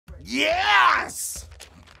Yes!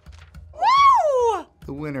 Woo!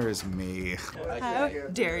 The winner is me. How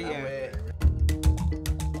dare you?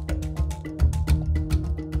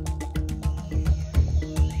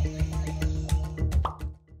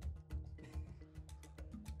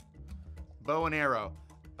 Bow and arrow.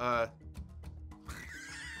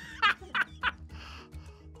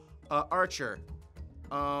 Archer.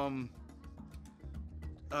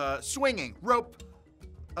 Swinging. Rope.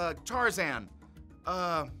 Tarzan.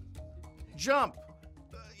 Jump.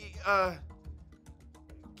 Oh,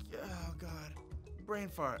 God. Brain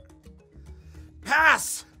fart.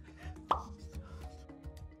 Pass!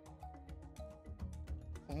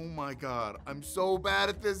 Oh, my God. I'm so bad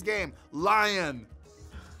at this game. Lion.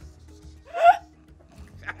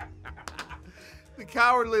 The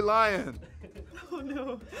Cowardly Lion. Oh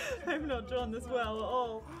no, I've not drawn this well at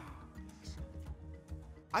all.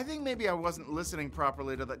 I think maybe I wasn't listening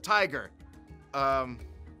properly to the tiger.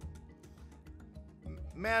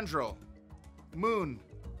 Mandrill. Moon.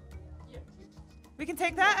 We can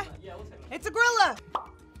take that? Yeah, we'll take it. It's a gorilla.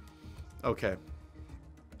 Okay.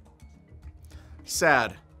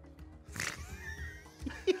 Sad.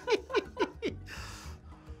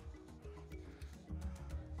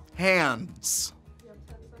 Hands.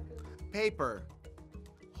 Paper.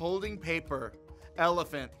 Holding paper.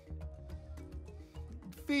 Elephant.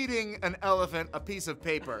 Feeding an elephant a piece of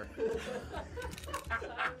paper.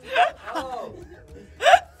 Oh.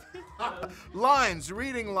 Lines.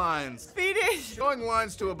 Reading lines. Feeding. Showing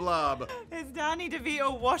lines to a blob. Is Danny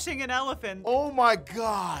DeVito washing an elephant? Oh my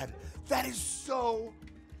God. That is so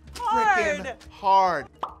Hard. freaking hard.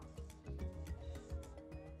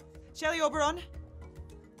 Shelley Oberon.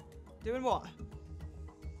 Doing what?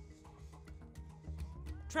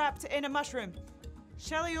 Trapped in a mushroom.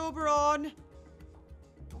 Shelley Oberon.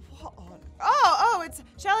 What on? Oh, it's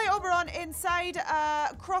Shelley Oberon inside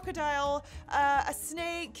a crocodile, a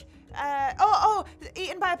snake.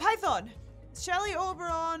 Eaten by a python. Shelley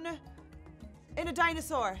Oberon in a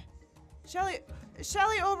dinosaur. Shelley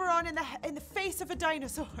Oberon in the face of a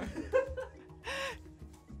dinosaur.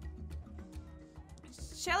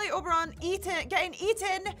 Shelley Oberon getting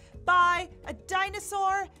eaten by a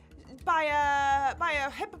dinosaur, by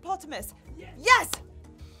a hippopotamus. Yes!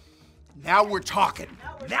 Now we're talking.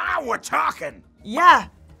 Now we're talking. Yeah.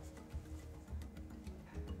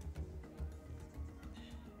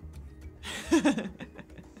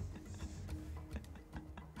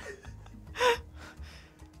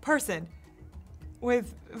 Person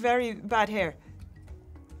with very bad hair.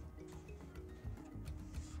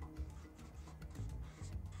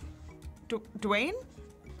 Dwayne?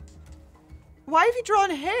 Why have you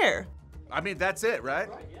drawn hair? I mean, that's it, right?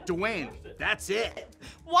 Dwayne, that's it.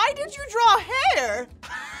 Why did you draw hair?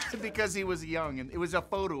 Because he was young, and it was a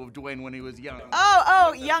photo of Dwayne when he was young.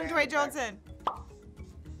 Oh, young Dwayne Johnson.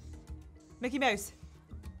 Mickey Mouse.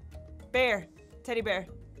 Bear. Teddy bear.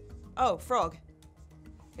 Oh, frog.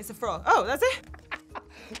 It's a frog. Oh, that's it?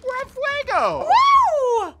 We're at Fuego!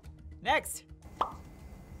 Woo! Next.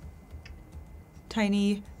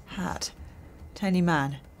 Tiny hat. Tiny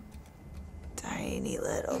man. Tiny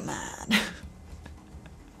little man.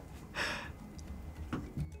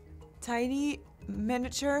 Tiny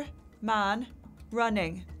miniature man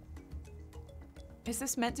running. Is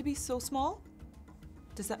this meant to be so small?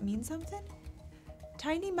 Does that mean something?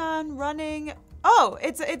 Tiny man running. Oh,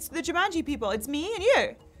 it's the Jumanji people. It's me and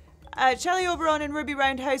you. Shelley Oberon and Ruby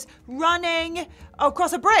Roundhouse running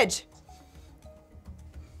across a bridge.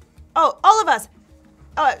 Oh, all of us.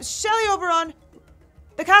 Shelley Oberon,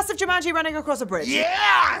 the cast of Jumanji running across a bridge.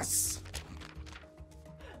 Yes!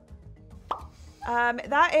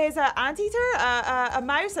 That is an anteater, a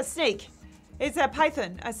mouse, a snake. It's a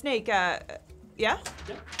python, a snake. Yeah?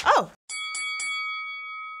 Oh.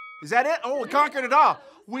 Is that it? Oh, we conquered it all.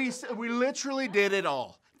 We literally did it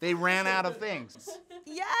all. They ran out of things.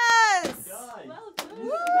 Yes! Well done.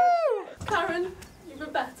 Woo! Karen, you were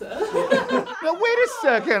better. Now, wait a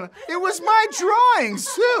second. It was my drawing,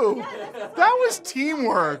 Sue. That was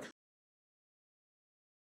teamwork.